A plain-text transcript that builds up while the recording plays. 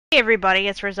Hey everybody,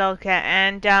 it's Rizalka,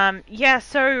 and yeah,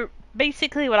 so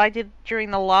basically what I did during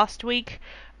the last week,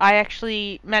 I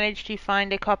actually managed to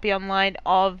find a copy online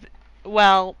of,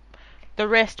 well, the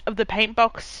rest of the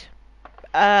Paintbox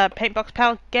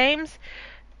Pal games,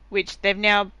 which they've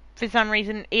now, for some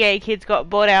reason, EA Kids got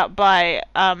bought out by,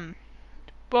 well,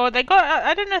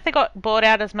 I don't know if they got bought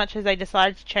out as much as they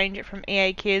decided to change it from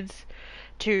EA Kids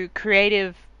to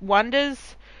Creative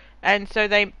Wonders, and so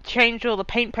they changed all the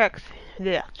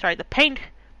the Paint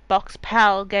Box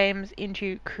Pal games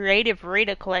into Creative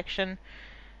Reader Collection,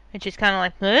 which is kind of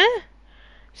like, huh?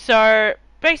 So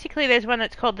basically, there's one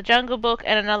that's called The Jungle Book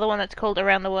and another one that's called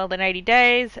Around the World in 80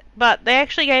 Days. But they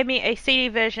actually gave me a CD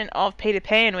version of Peter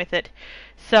Pan with it,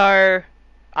 so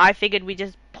I figured we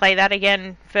just play that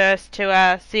again first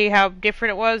to see how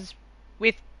different it was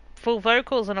with full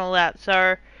vocals and all that.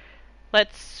 So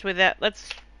let's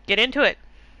get into it.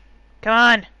 Come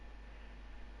on.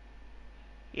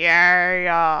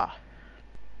 Yeah.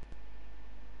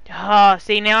 Oh,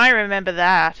 see, now I remember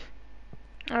that.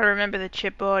 I remember the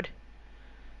chipboard.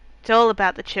 It's all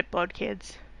about the chipboard,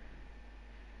 kids.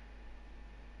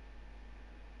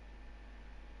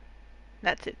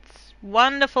 That's its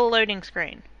wonderful loading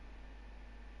screen.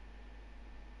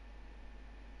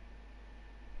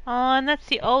 Oh, and that's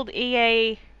the old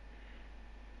EA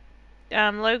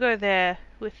logo there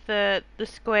with the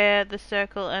square, the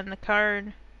circle, and the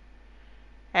cone.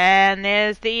 And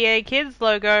there's the EA Kids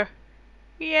logo.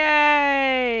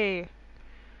 Yay!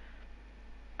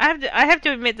 I have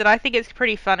to admit that I think it's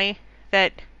pretty funny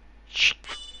that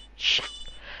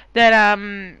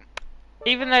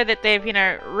even though that they've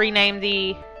renamed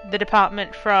the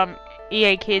department from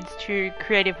EA Kids to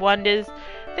Creative Wonders,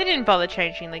 they didn't bother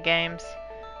changing the games.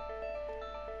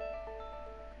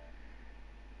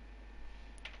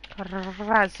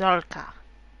 Razolka.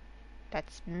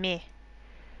 That's me.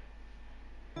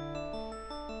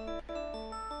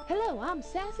 Hello, I'm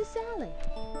Sassy Sally.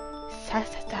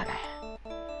 Sassy Sally.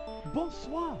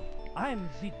 Bonsoir, I'm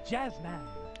the Jazzman.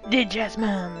 The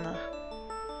Jazzman.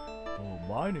 Oh,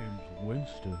 my name's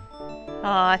Winston. Oh,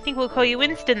 I think we'll call you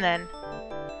Winston then.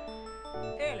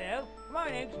 Hello, my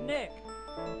name's Nick.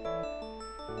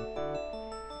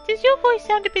 Does your voice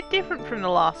sound a bit different from the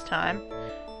last time?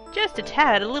 Just a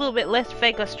tad, a little bit less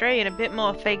fake Australian, a bit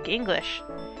more fake English.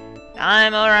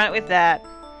 I'm alright with that.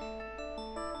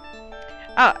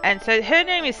 Oh, and so her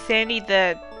name is Sandy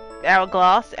the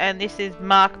Hourglass, and this is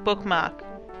Mark Bookmark.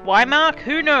 Why Mark?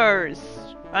 Who knows?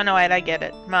 Oh no, wait, I get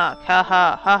it. Mark. Ha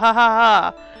ha. Ha ha ha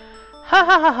ha. Ha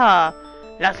ha ha ha.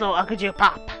 Laszlo Akajiu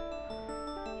Pop.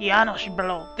 Janos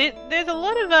Blo. There's a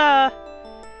lot of,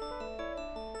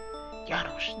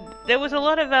 Janos. There was a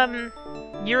lot of,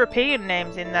 European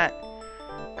names in that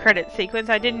credit sequence.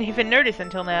 I didn't even notice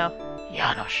until now.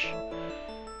 Janos.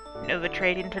 Nova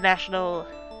Trade International.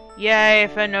 Yay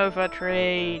for Nova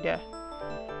Trade.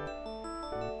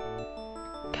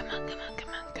 Come on, come on, come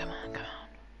on, come on, come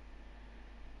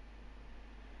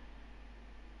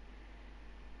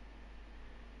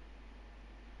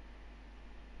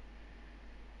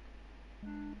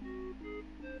on.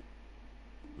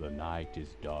 The night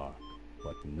is dark,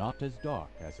 but not as dark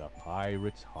as a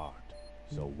pirate's heart.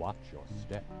 So watch your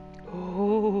step.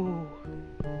 Ooh.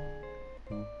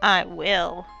 I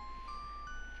will.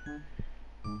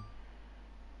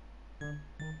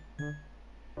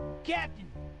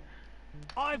 Captain,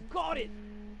 I've got it.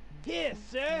 Here,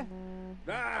 sir.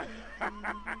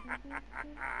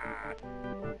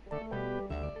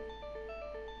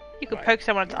 You could poke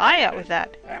someone's eye out with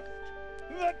that.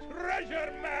 The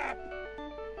treasure map!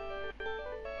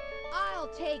 I'll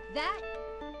take that.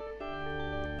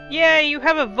 Yeah, you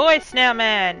have a voice now,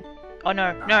 man. Oh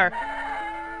no, no.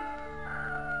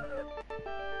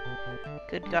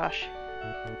 Good gosh.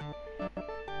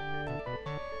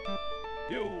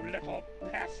 You little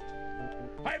pest!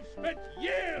 I've spent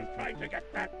years trying to get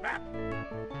that map!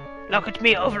 Look at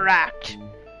me overact.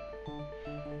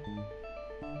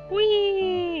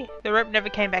 Whee! The rope never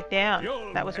came back down.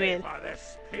 That was weird. For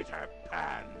this, Peter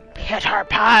Pan. Peter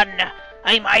Pan!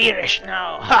 I'm Irish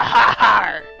now. Ha ha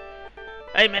ha!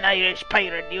 I'm an Irish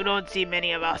pirate. You don't see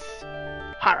many of us.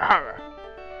 Har har.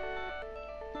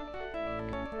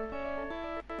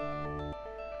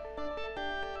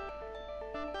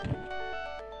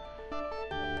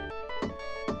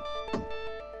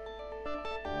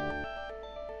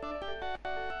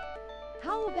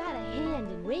 How about a hand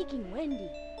in raking Wendy?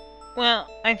 Well,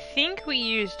 I think we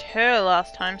used her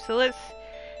last time, so let's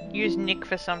use Nick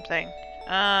for something.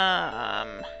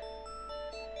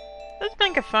 Let's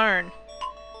make a phone.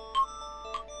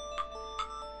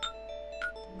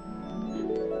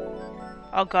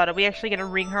 Oh god, are we actually gonna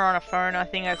ring her on a phone? I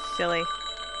think that's silly.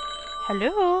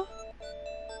 Hello?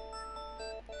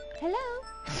 Hello?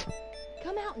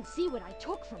 Come out and see what I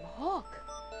took from Hook.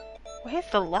 Where's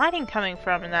the lighting coming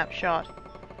from in that shot?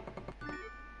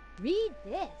 Read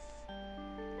this.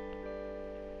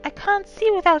 I can't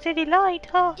see without any light,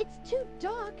 huh? It's too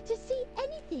dark to see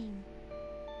anything.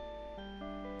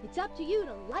 It's up to you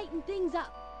to lighten things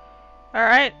up.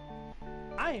 Alright.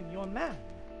 I am your man.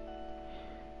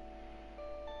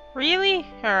 Really?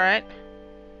 Alright.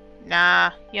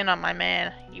 Nah, you're not my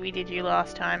man. We did you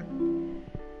last time.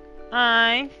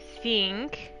 I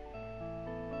think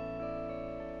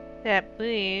that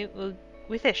we will...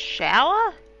 With a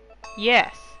shower?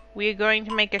 Yes, we're going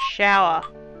to make a shower.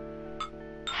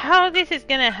 How this is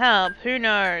gonna help, who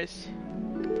knows?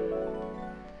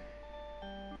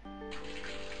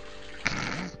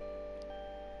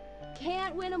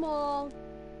 Can't win 'em all.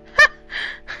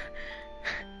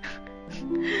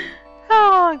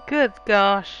 Oh, good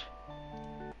gosh.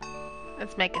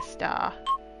 Let's make a star.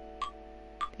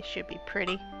 This should be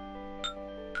pretty.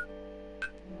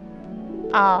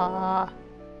 Ah.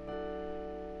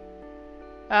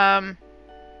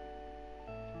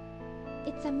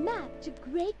 It's a map to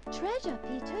great treasure,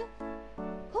 Peter.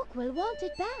 Hook will want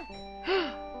it back.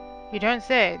 You don't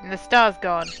say. And the star's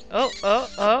gone. Oh, oh,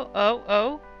 oh, oh,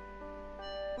 oh.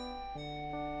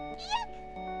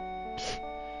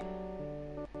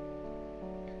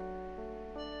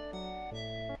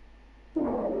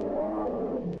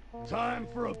 Time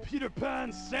for a Peter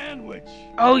Pan sandwich.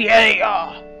 Oh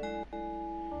yeah.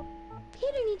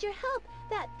 Peter needs your help.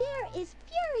 That bear is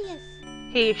furious.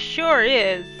 He sure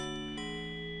is.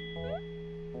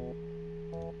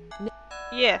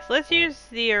 Yes, let's use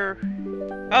the...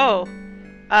 Oh.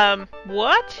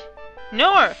 What?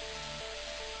 No!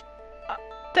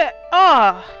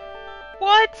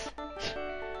 What?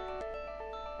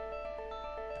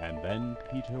 And then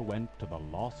Peter went to the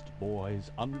Lost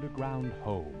Boy's underground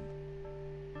home.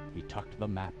 He tucked the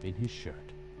map in his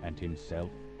shirt and himself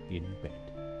in bed.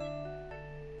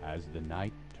 As the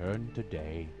night turned to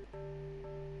day...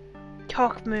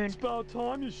 Talk, Moon. It's about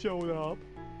time you showed up.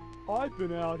 I've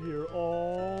been out here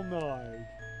all night.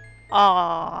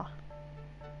 Aww.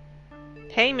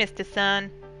 Hey, Mr.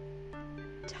 Sun.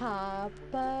 Top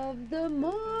of the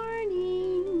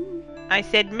morning. I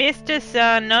said Mr.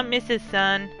 Sun, not Mrs.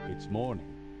 Sun. It's morning,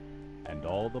 and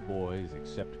all the boys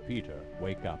except Peter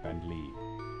wake up and leave.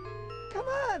 Come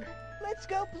on, let's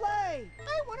go play.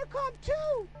 I want to come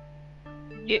too.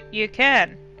 You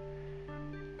can.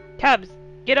 Cubs,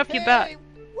 get off your butt. Hey,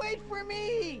 wait for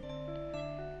me.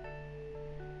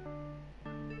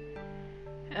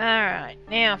 Alright,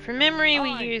 now from memory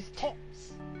we used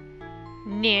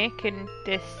Nick and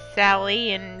this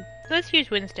Sally and let's use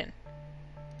Winston.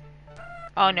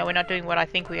 Oh no, we're not doing what I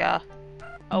think we are.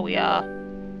 Oh, we are.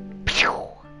 Pew!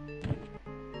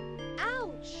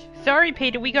 Ouch! Sorry,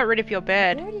 Peter, we got rid of your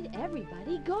bed. Where did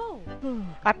everybody go?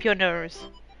 Up your nose.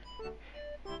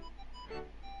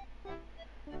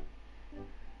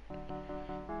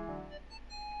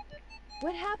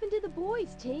 What happened to the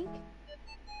boys, Tink?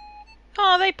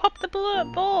 Oh, they popped the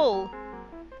ball.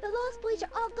 The Lost Boys are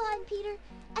all gone, Peter,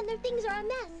 and their things are a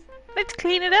mess. Let's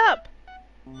clean it up.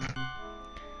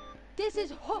 This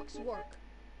is Hook's work.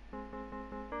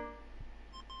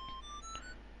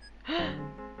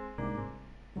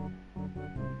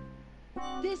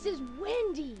 This is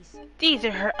Wendy's. These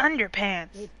are her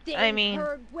underpants. If they I mean...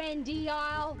 heard Wendy,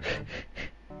 I'll...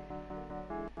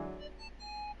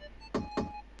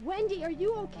 Wendy, are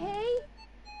you okay?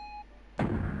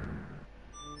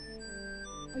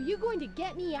 Are you going to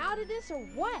get me out of this or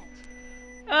what?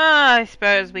 I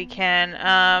suppose we can.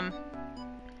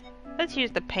 Let's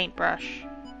use the paintbrush.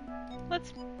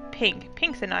 Let's pink.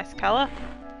 Pink's a nice color.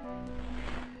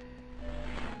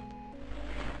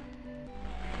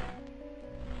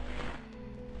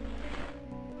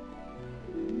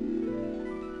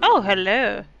 Oh,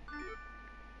 hello.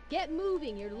 Get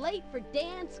moving, you're late for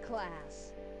dance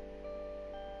class.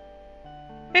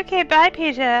 Okay, bye,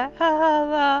 Peter. Ha ha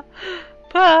ha.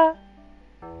 Bye.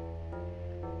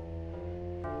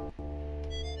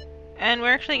 And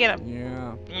we're actually gonna...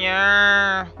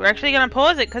 Yeah. We're actually gonna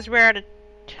pause it because we're out of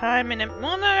time and...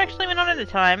 Well, no, actually we're not out of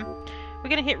time. We're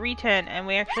gonna hit return and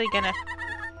we're actually gonna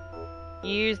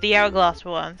use the hourglass for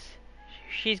once.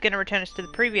 She's gonna return us to the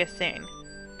previous scene.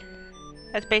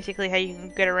 That's basically how you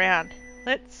can get around.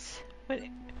 Let's...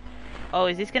 Oh,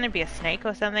 is this gonna be a snake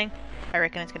or something? I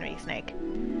reckon it's gonna be a snake.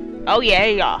 Oh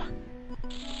yeah.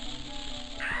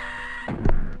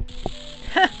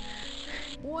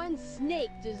 One snake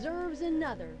deserves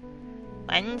another.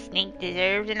 One snake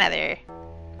deserves another.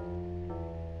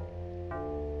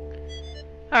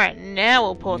 Alright, now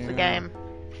we'll pause the game.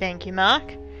 Thank you,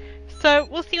 Mark. So,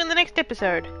 we'll see you in the next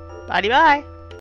episode. Bye-bye.